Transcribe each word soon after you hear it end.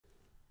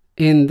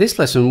In this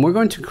lesson, we're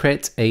going to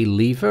create a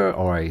lever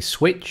or a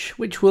switch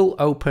which will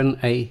open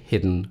a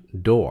hidden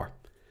door.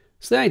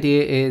 So the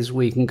idea is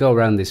we can go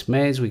around this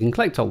maze, we can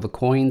collect all the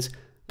coins,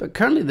 but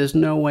currently there's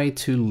no way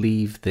to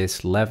leave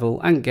this level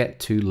and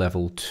get to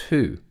level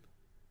 2.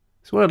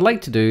 So what I'd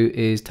like to do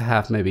is to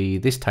have maybe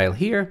this tile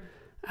here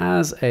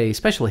as a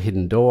special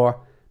hidden door.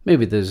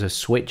 Maybe there's a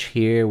switch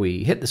here,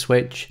 we hit the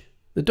switch,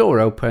 the door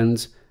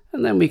opens,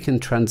 and then we can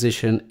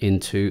transition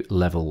into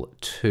level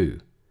 2.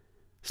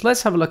 So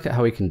let's have a look at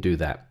how we can do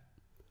that.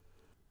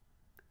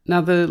 Now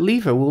the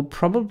lever will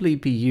probably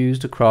be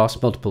used across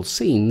multiple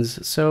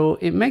scenes, so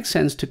it makes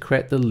sense to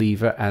create the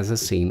lever as a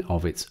scene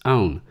of its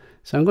own.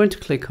 So I'm going to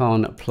click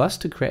on plus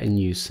to create a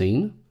new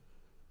scene.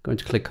 I'm going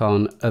to click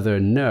on other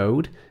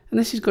node, and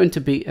this is going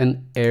to be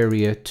an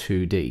area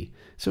 2D.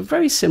 So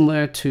very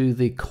similar to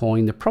the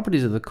coin, the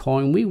properties of the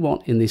coin we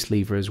want in this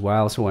lever as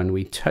well. So when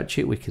we touch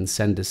it, we can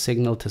send a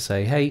signal to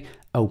say, hey,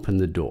 open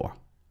the door.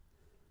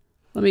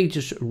 Let me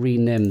just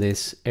rename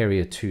this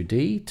area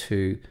 2D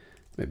to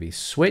maybe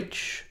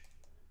switch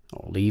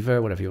or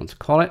lever, whatever you want to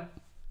call it.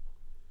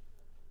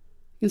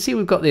 You can see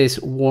we've got this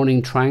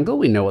warning triangle.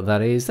 We know what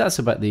that is. That's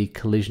about the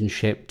collision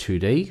shape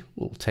 2D.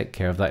 We'll take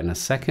care of that in a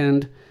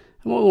second.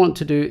 And what we want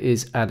to do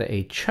is add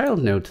a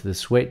child node to the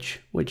switch,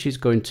 which is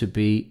going to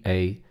be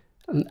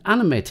an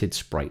animated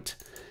sprite.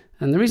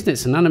 And the reason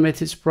it's an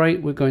animated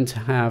sprite, we're going to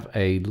have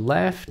a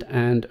left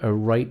and a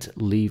right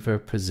lever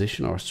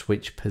position or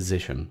switch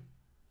position.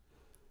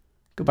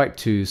 Go back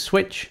to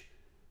switch,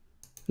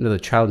 another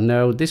child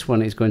node. This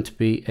one is going to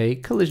be a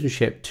collision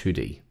shape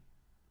 2D.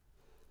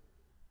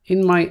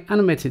 In my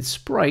animated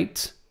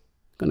sprite,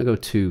 I'm going to go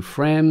to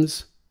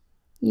frames,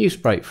 new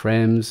sprite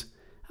frames,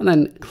 and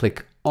then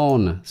click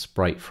on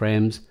sprite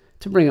frames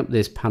to bring up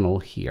this panel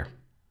here.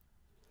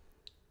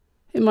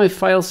 In my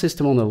file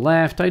system on the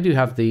left, I do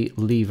have the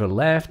lever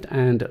left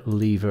and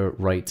lever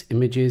right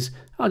images.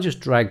 I'll just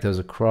drag those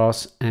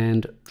across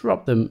and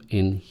drop them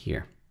in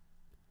here.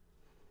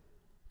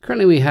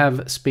 Currently we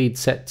have speed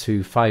set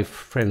to 5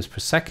 frames per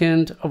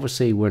second.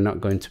 Obviously we're not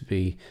going to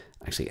be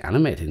actually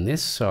animating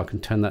this, so I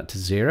can turn that to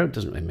 0. It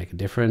doesn't really make a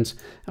difference,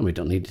 and we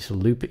don't need it to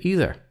loop it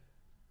either.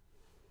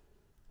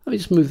 Let me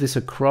just move this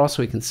across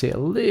so we can see it a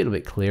little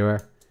bit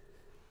clearer.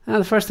 And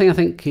the first thing I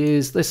think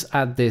is let's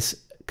add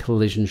this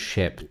collision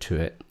shape to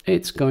it.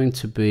 It's going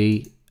to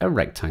be a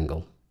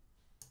rectangle.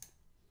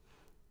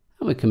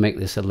 And we can make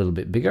this a little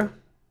bit bigger.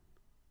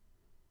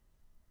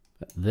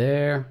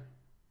 There.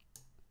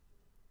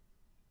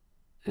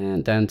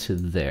 And down to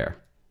there.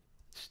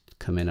 Just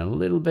come in a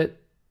little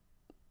bit.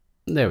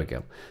 There we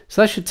go.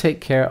 So that should take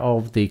care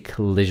of the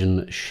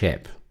collision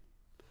shape.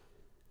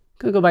 I'm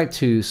going to go back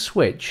to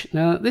switch.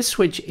 Now this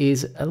switch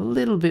is a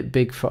little bit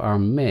big for our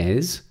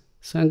maze.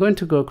 So I'm going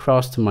to go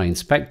across to my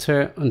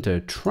inspector under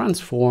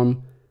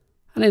transform,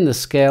 and in the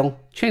scale,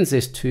 change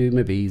this to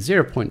maybe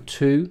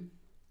 0.2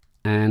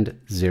 and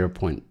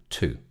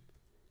 0.2. I'm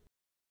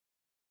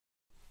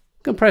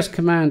going to press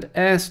Command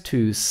S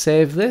to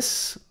save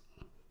this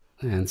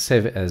and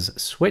save it as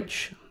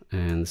switch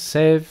and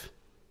save.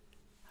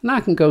 Now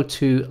I can go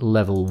to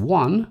level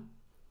 1,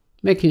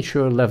 making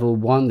sure level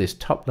 1, this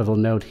top level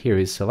node here,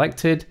 is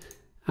selected,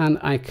 and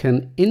I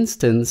can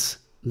instance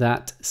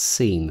that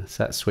scene,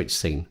 so that switch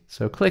scene.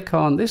 So click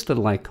on this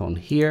little icon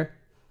here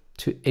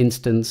to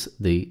instance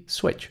the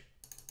switch.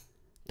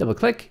 Double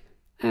click,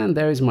 and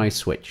there is my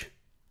switch.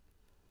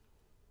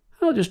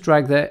 I'll just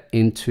drag that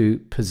into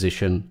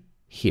position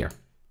here.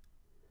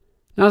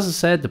 Now, as I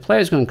said, the player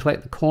is going to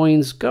collect the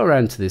coins, go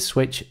around to this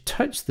switch,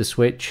 touch the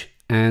switch,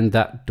 and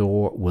that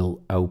door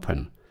will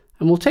open.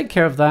 And we'll take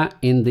care of that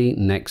in the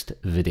next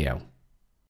video.